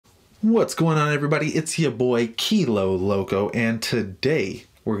What's going on, everybody? It's your boy Kilo Loco, and today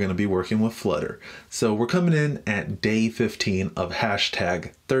we're going to be working with Flutter. So we're coming in at day 15 of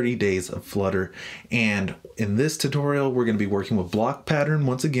hashtag 30 days of Flutter, and in this tutorial we're going to be working with BLoC pattern,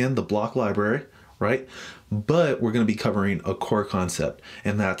 once again the BLoC library, right? But we're going to be covering a core concept,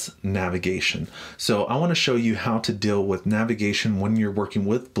 and that's navigation. So I want to show you how to deal with navigation when you're working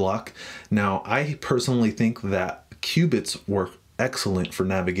with BLoC. Now, I personally think that cubits work excellent for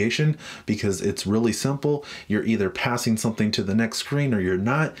navigation because it's really simple. You're either passing something to the next screen or you're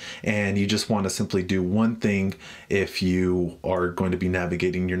not, and you just want to simply do one thing. If you are going to be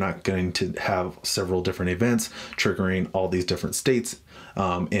navigating, you're not going to have several different events triggering all these different states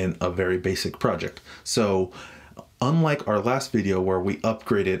in a very basic project. So unlike our last video where we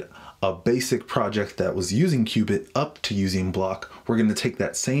upgraded a basic project that was using cubit up to using BLoC, we're going to take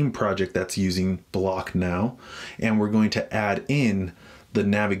that same project that's using BLoC now, and we're going to add in the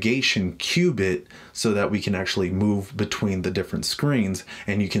navigation cubit so that we can actually move between the different screens,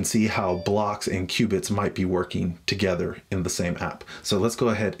 and you can see how blocks and cubits might be working together in the same app. So let's go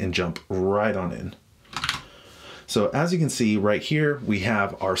ahead and jump right on in. So as you can see right here, we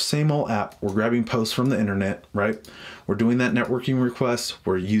have our same old app. We're grabbing posts from the internet, right? We're doing that networking request.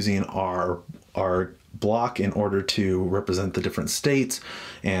 We're using our BLoC in order to represent the different states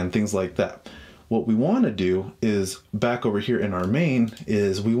and things like that. What we want to do is, back over here in our main,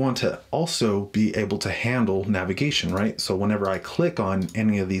 is we want to also be able to handle navigation, right? So whenever I click on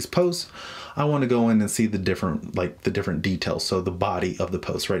any of these posts, I want to go in and see the different details. So the body of the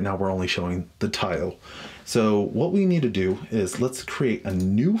post. Right now we're only showing the title. So what we need to do is let's create a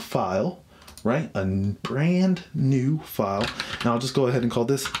new file, right? A brand new file. Now I'll just go ahead and call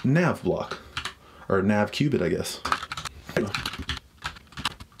this NavBLoC, or NavCubit, I guess.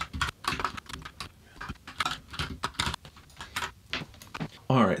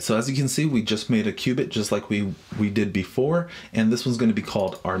 All right, so as you can see, we just made a cubit just like we did before, and this one's going to be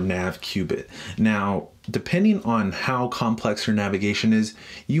called our NavCubit. Now, depending on how complex your navigation is,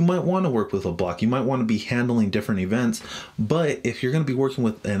 you might want to work with a BLoC. You might want to be handling different events, but if you're going to be working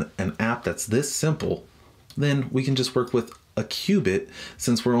with an app that's this simple, then we can just work with a cubit,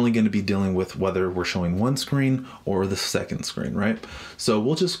 since we're only going to be dealing with whether we're showing one screen or the second screen, right? So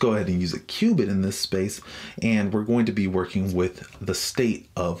we'll just go ahead and use a cubit in this space, and we're going to be working with the state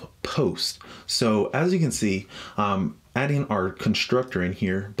of post. So as you can see, adding our constructor in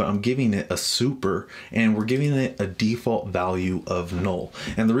here, but I'm giving it a super, and we're giving it a default value of null.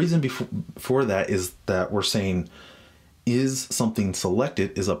 And the reason for that is that we're saying, is something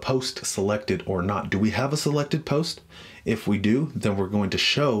selected? Is a post selected or not? Do we have a selected post? If we do, then we're going to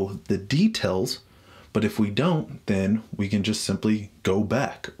show the details. But if we don't, then we can just simply go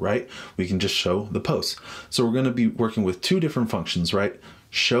back, right? We can just show the post. So we're going to be working with two different functions, right?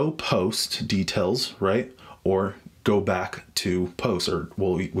 Show post details, right? Or go back to post, or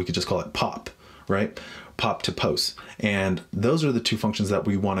well, we could just call it pop, right? Pop to post. And those are the two functions that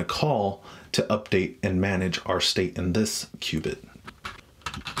we want to call to update and manage our state in this cubit.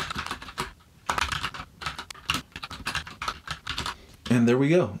 And there we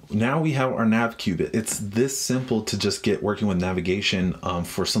go. Now we have our NavCubit. It's this simple to just get working with navigation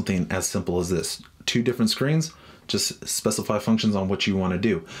for something as simple as this. Two different screens, just specify functions on what you want to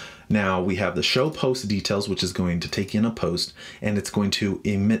do. Now we have the show post details, which is going to take in a post, and it's going to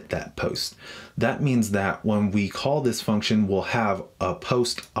emit that post. That means that when we call this function, we'll have a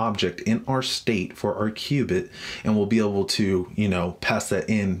post object in our state for our cubit, and we'll be able to, you know, pass that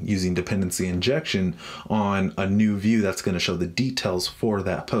in using dependency injection on a new view that's going to show the details for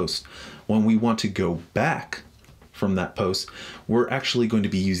that post. When we want to go back from that post, we're actually going to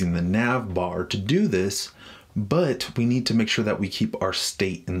be using the nav bar to do this, but we need to make sure that we keep our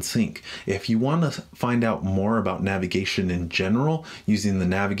state in sync. If you want to find out more about navigation in general using the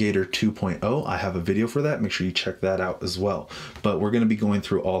Navigator 2.0, I have a video for that. Make sure you check that out as well. But we're going to be going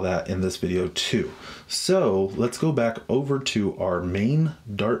through all that in this video too. So let's go back over to our main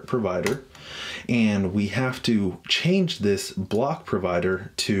Dart provider, and we have to change this BLoC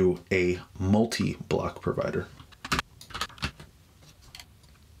provider to a MultiBloc provider.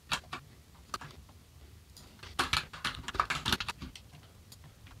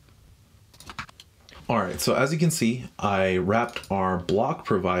 All right, so as you can see, I wrapped our BLoC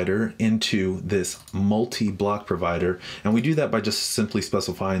provider into this MultiBloc provider, and we do that by just simply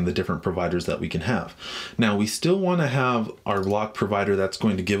specifying the different providers that we can have. Now, we still want to have our BLoC provider that's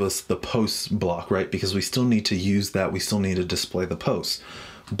going to give us the posts block, right? Because we still need to use that. We still need to display the posts.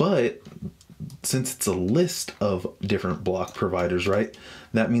 But since it's a list of different BLoC providers, right?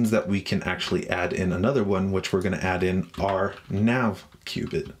 That means that we can actually add in another one, which we're going to add in our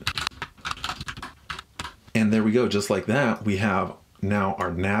NavCubit. And there we go. Just like that, we have now our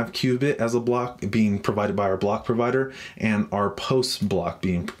nav cubit as a block being provided by our block provider and our post block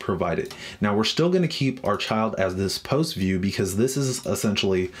being provided. Now we're still going to keep our child as this post view because this is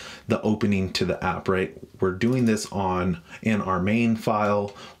essentially the opening to the app, right? We're doing this in our main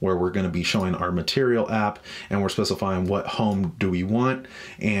file where we're going to be showing our material app, and we're specifying what home do we want.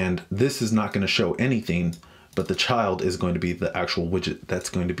 And this is not going to show anything, but the child is going to be the actual widget that's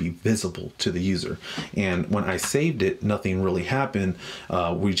going to be visible to the user. And when I saved it, nothing really happened.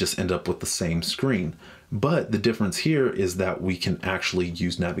 We just end up with the same screen. But the difference here is that we can actually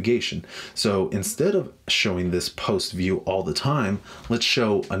use navigation. So instead of showing this post view all the time, let's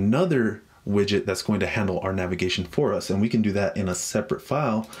show another widget that's going to handle our navigation for us. And we can do that in a separate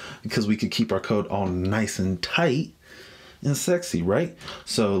file because we could keep our code all nice and tight and sexy, right?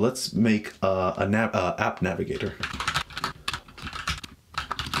 So let's make an app navigator.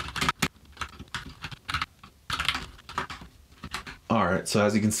 All right, so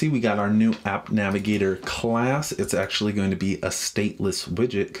as you can see, we got our new app navigator class. It's actually going to be a stateless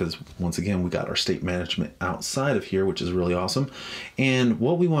widget because once again, we got our state management outside of here, which is really awesome. And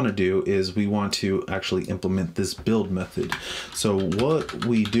what we want to do is we want to actually implement this build method. So what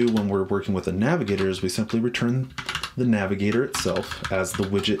we do when we're working with a navigator is we simply return the navigator itself as the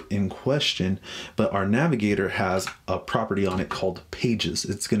widget in question, but our navigator has a property on it called pages.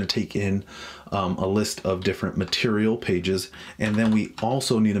 It's going to take in a list of different material pages, and then we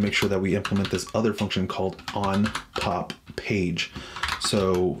also need to make sure that we implement this other function called onPopPage.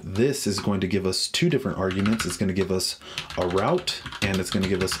 So this is going to give us two different arguments. It's going to give us a route and it's going to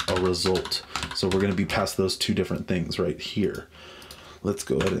give us a result. So we're going to be past those two different things right here. Let's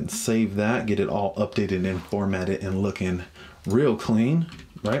go ahead and save that, get it all updated and formatted and looking real clean,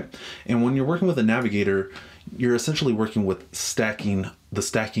 right? And when you're working with a navigator, you're essentially working with the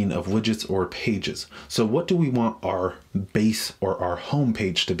stacking of widgets or pages. So what do we want our base or our home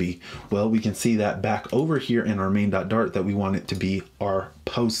page to be? Well, we can see that back over here in our main.dart that we want it to be our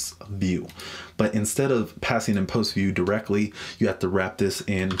posts view. But instead of passing in post view directly, you have to wrap this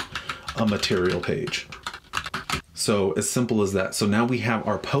in a material page. So as simple as that. So now we have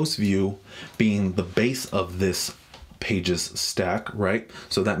our post view being the base of this pages stack, right?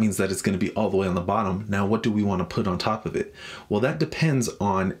 So that means that it's going to be all the way on the bottom. Now, what do we want to put on top of it? Well, that depends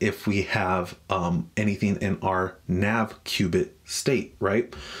on if we have anything in our nav cubit state,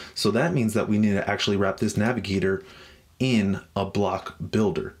 right? So that means that we need to actually wrap this navigator in a block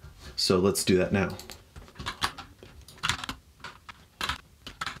builder. So let's do that now.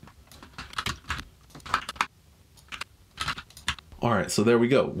 All right, so there we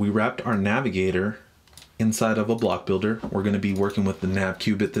go. We wrapped our navigator inside of a block builder. We're going to be working with the nav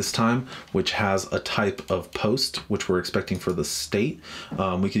cubit this time, which has a type of post, which we're expecting for the state.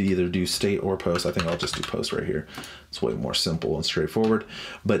 We could either do state or post. I think I'll just do post right here. It's way more simple and straightforward.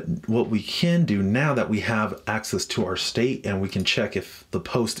 But what we can do now that we have access to our state and we can check if the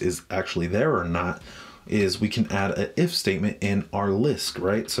post is actually there or not, is we can add an if statement in our list,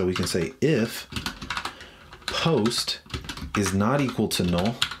 right? So we can say if post is not equal to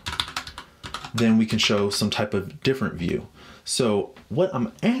null, then we can show some type of different view. So what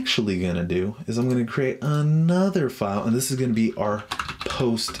I'm actually going to do is I'm going to create another file, and this is going to be our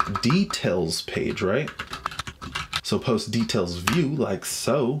post details page, right? So post details view like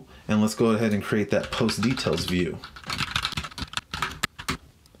so, and let's go ahead and create that post details view.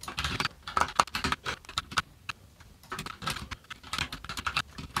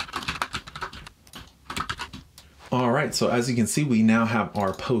 All right, so as you can see, we now have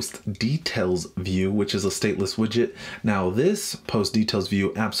our post details view, which is a stateless widget. Now this post details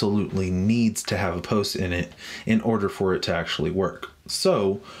view absolutely needs to have a post in it in order for it to actually work.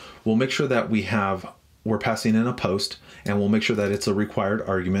 So we'll make sure that we're passing in a post, and we'll make sure that it's a required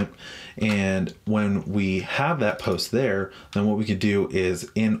argument. And when we have that post there, then what we could do is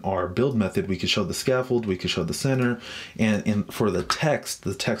in our build method, we could show the scaffold, we could show the center, and for the text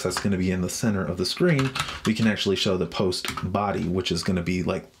that's going to be in the center of the screen, we can actually show the post body, which is going to be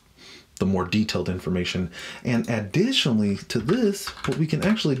like the more detailed information. And additionally to this, what we can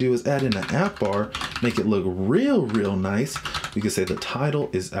actually do is add in an app bar, make it look real nice. We can say the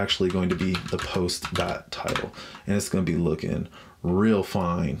title is actually going to be the post.title, and it's going to be looking real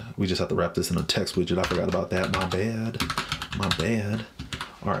fine. We just have to wrap this in a text widget. I forgot about that. My bad.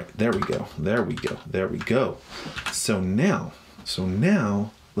 All right, there we go. So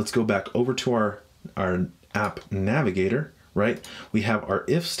now let's go back over to our app navigator. Right? We have our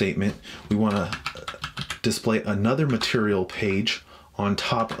if statement. We want to display another material page on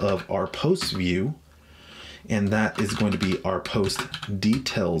top of our post view, and that is going to be our post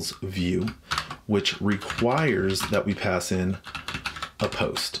details view. which requires that we pass in a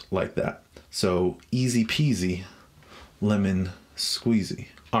post like that. So easy peasy, lemon squeezy.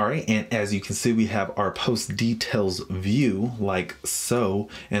 All right, and as you can see, we have our post details view like so,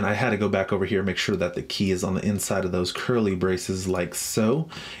 and I had to go back over here, make sure that the key is on the inside of those curly braces like so.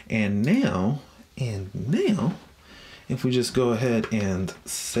 And now, if we just go ahead and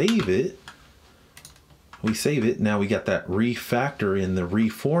save it, we save it. Now we got that refactor in the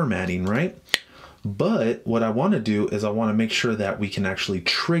reformatting, right? But what I want to do is I want to make sure that we can actually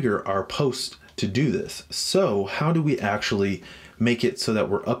trigger our post to do this. So how do we actually make it so that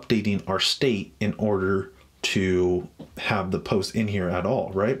we're updating our state in order to have the post in here at all,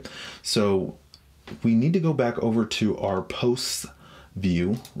 right? So we need to go back over to our posts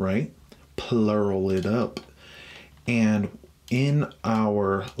view, right? Plural it up. And in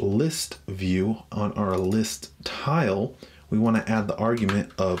our list view on our list tile, we want to add the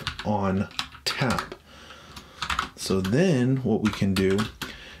argument of on tap. So then what we can do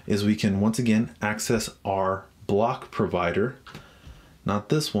is we can once again access our BLoC provider. Not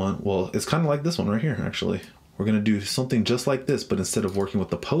this one. Well, it's kind of like this one right here, actually. We're going to do something just like this, but instead of working with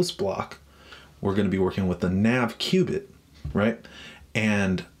the post block, we're going to be working with the nav cubit, right?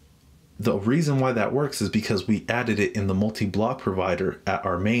 And the reason why that works is because we added it in the MultiBlocProvider at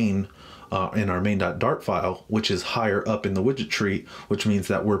our main, in our main.dart file, which is higher up in the widget tree, which means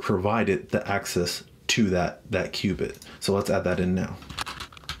that we're provided the access to that cubit. So let's add that in now.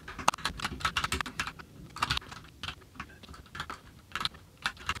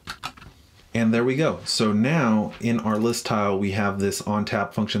 And there we go. So now in our list tile, we have this on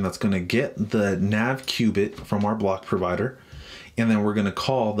tap function that's going to get the nav cubit from our BLoC provider. And then we're going to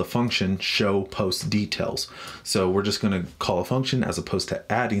call the function show post details. So we're just going to call a function as opposed to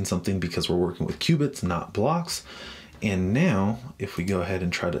adding something because we're working with cubits, not blocks. And now if we go ahead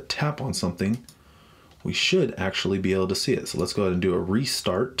and try to tap on something, we should actually be able to see it. So let's go ahead and do a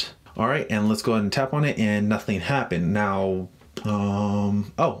restart. All right. And let's go ahead and tap on it and nothing happened. Now,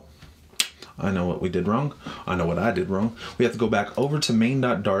 oh, I know what we did wrong. I know what I did wrong. We have to go back over to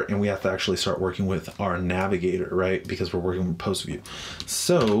main.dart and we have to actually start working with our navigator, right? Because we're working with post view.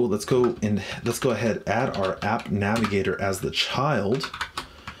 So let's go ahead, add our app navigator as the child.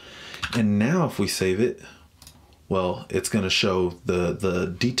 And now if we save it, well, it's going to show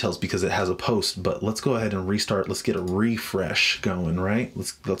the details because it has a post, but let's go ahead and restart. Let's get a refresh going, right?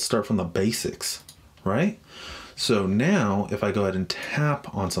 Let's start from the basics, right? So now if I go ahead and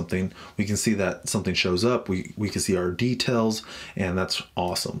tap on something, we can see that something shows up. We can see our details and that's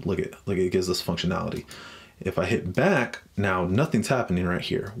awesome. Look at it gives us functionality. If I hit back, now nothing's happening right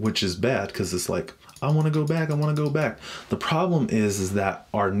here, which is bad because it's like, I want to go back. I want to go back. The problem is that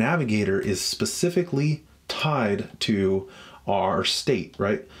our navigator is specifically tied to our state,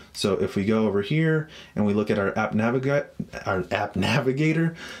 right? So if we go over here and we look at our app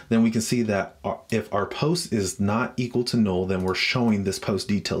navigator, then we can see that if our post is not equal to null, then we're showing this post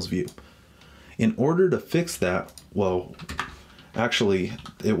details view. In order to fix that, well, actually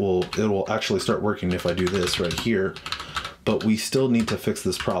it will actually start working if I do this right here, but we still need to fix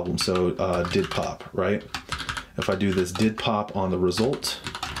this problem. So did pop, right? If I do this did pop on the result,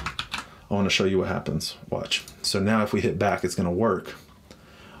 I want to show you what happens. Watch. So now if we hit back, it's going to work,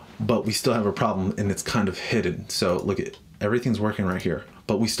 but we still have a problem and it's kind of hidden. So look at everything's working right here,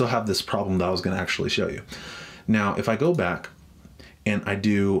 but we still have this problem that I was going to actually show you. Now, if I go back and I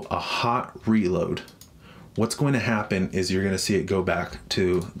do a hot reload, what's going to happen is you're going to see it go back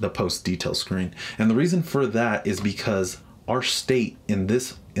to the post detail screen. And the reason for that is because our state in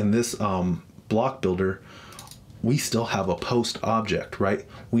this block builder, we still have a post object, right?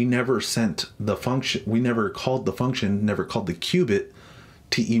 We never sent the function, we never called the function, never called the cubit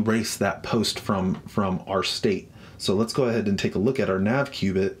to erase that post from our state. So let's go ahead and take a look at our nav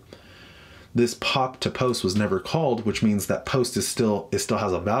cubit. This pop to post was never called, which means that post is still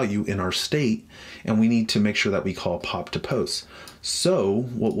has a value in our state, and we need to make sure that we call pop to post. So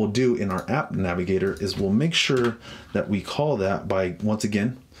what we'll do in our app navigator is we'll make sure that we call that by, once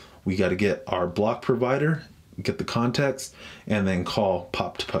again, we got to get our BLoC provider, get the context, and then call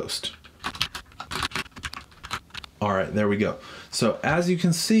pop to post. All right, there we go. So as you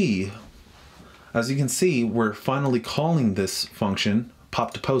can see, we're finally calling this function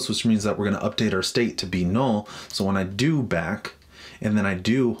pop to post, which means that we're going to update our state to be null. So when I do back and then I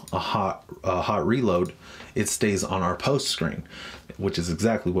do a hot reload, it stays on our post screen, which is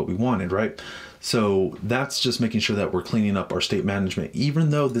exactly what we wanted, right? So that's just making sure that we're cleaning up our state management. Even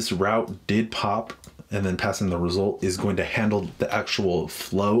though this route did pop and then passing the result is going to handle the actual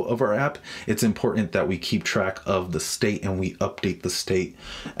flow of our app. It's important that we keep track of the state and we update the state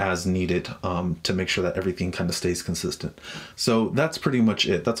as needed to make sure that everything kind of stays consistent. So that's pretty much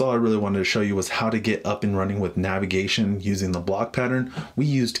it. That's all I really wanted to show you, was how to get up and running with navigation using the block pattern. We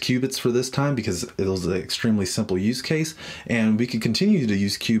used cubits for this time because it was an extremely simple use case, and we could continue to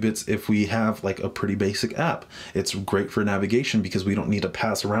use cubits if we have like a pretty basic app. It's great for navigation because we don't need to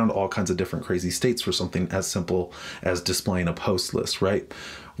pass around all kinds of different crazy states for something as simple as displaying a post list, right?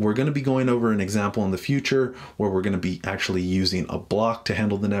 We're going to be going over an example in the future where we're going to be actually using a block to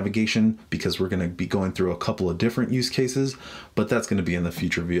handle the navigation, because we're going to be going through a couple of different use cases, but that's going to be in the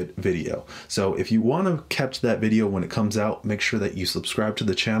future video. So if you want to catch that video when it comes out, make sure that you subscribe to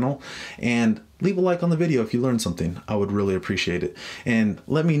the channel and leave a like on the video if you learned something. I would really appreciate it. And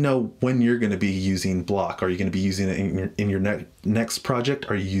let me know when you're going to be using BLoC. Are you going to be using it in your next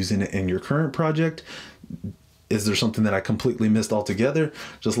project? Are you using it in your current project? Is there something that I completely missed altogether?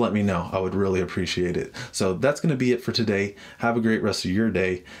 Just let me know. I would really appreciate it. So that's going to be it for today. Have a great rest of your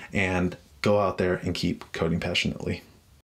day, and go out there and keep coding passionately.